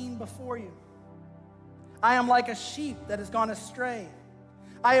unclean before you. I am like a sheep that has gone astray.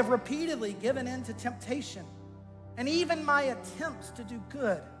 I have repeatedly given in to temptation, and even my attempts to do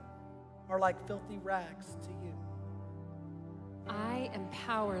good are like filthy rags to you. I am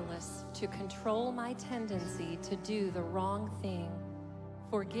powerless to control my tendency to do the wrong thing.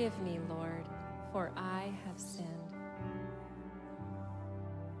 Forgive me, Lord, for I have sinned.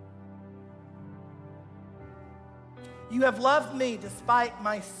 You have loved me despite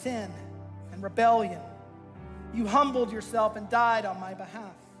my sin and rebellion. You humbled yourself and died on my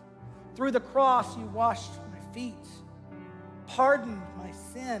behalf. Through the cross, you washed my feet, pardoned my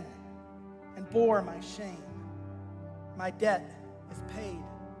sin, and bore my shame. My debt is paid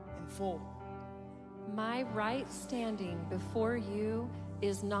in full. My right standing before you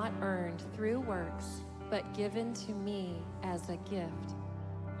is not earned through works, but given to me as a gift.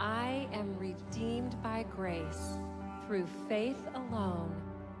 I am redeemed by grace through faith alone,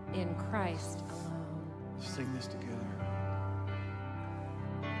 in Christ alone. Sing this together.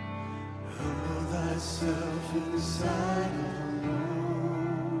 Humble thyself in the sight of the Lord.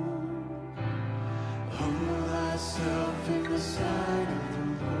 Humble thyself in the sight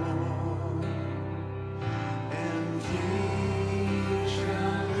of the Lord, and he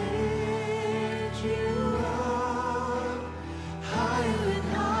shall lift you up higher and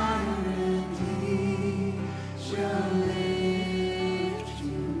higher, and he shall lift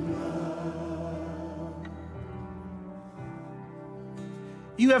you up.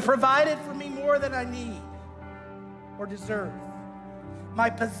 You have provided for me more than I need or deserve. My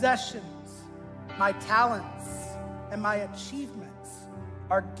possessions, my talents, and my achievements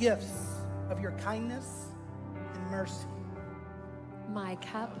are gifts of your kindness and mercy. My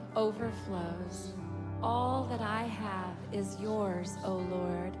cup overflows. All that I have is yours, O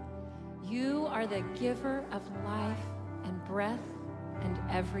Lord. You are the giver of life and breath and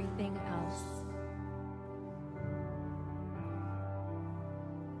everything else.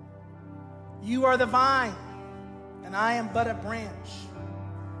 You are the vine, and I am but a branch.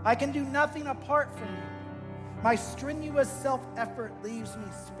 I can do nothing apart from you. My strenuous self-effort leaves me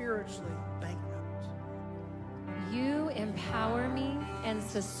spiritually bankrupt. You empower me and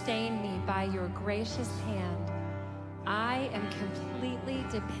sustain me by your gracious hand. I am completely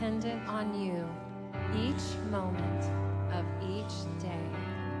dependent on you each moment of each day.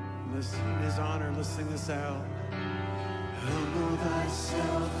 Let's, in his honor, let's sing this out. Humble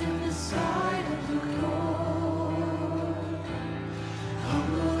thyself in the sight of the Lord.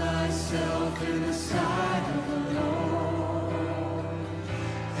 Humble thyself in the sight of the Lord,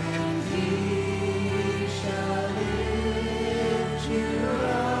 and he shall lift you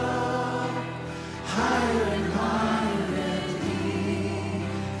up higher and higher, and he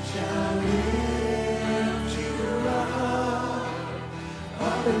shall lift you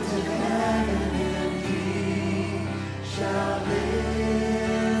up into heaven, and he shall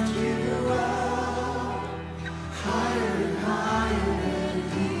lift you up higher and higher, and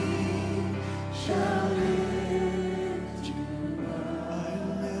he shall lift you up. I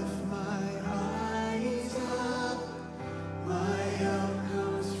lift my eyes up, my help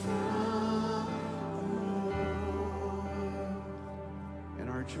comes from the Lord. In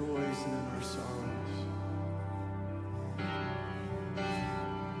our joys and in our sorrows.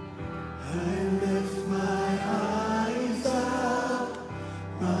 I lift my eyes up,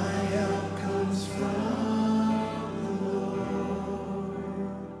 my help comes from the Lord.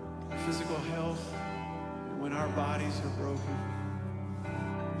 Physical health, and when our bodies are broken,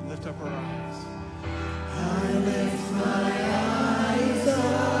 we lift up our eyes. I lift my eyes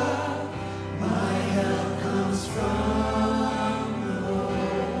up, my help comes from the Lord.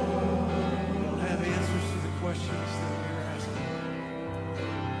 We don't have answers to the questions that we are asking.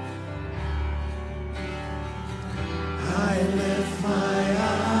 I lift my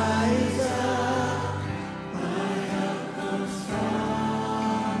eyes up, my help comes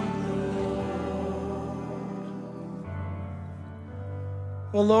from the Lord.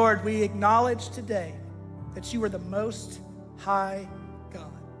 Well, Lord, we acknowledge today that you are the most high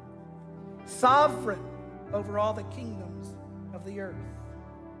God, sovereign over all the kingdoms of the earth.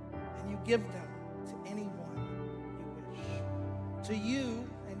 and you give them to anyone you wish. To you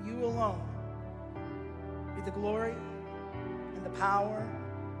and you alone be the glory and the power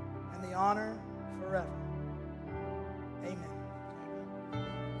and the honor forever. Amen.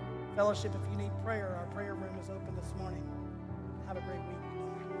 Fellowship, if you need prayer, our prayer room is open this morning. Have a great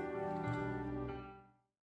week.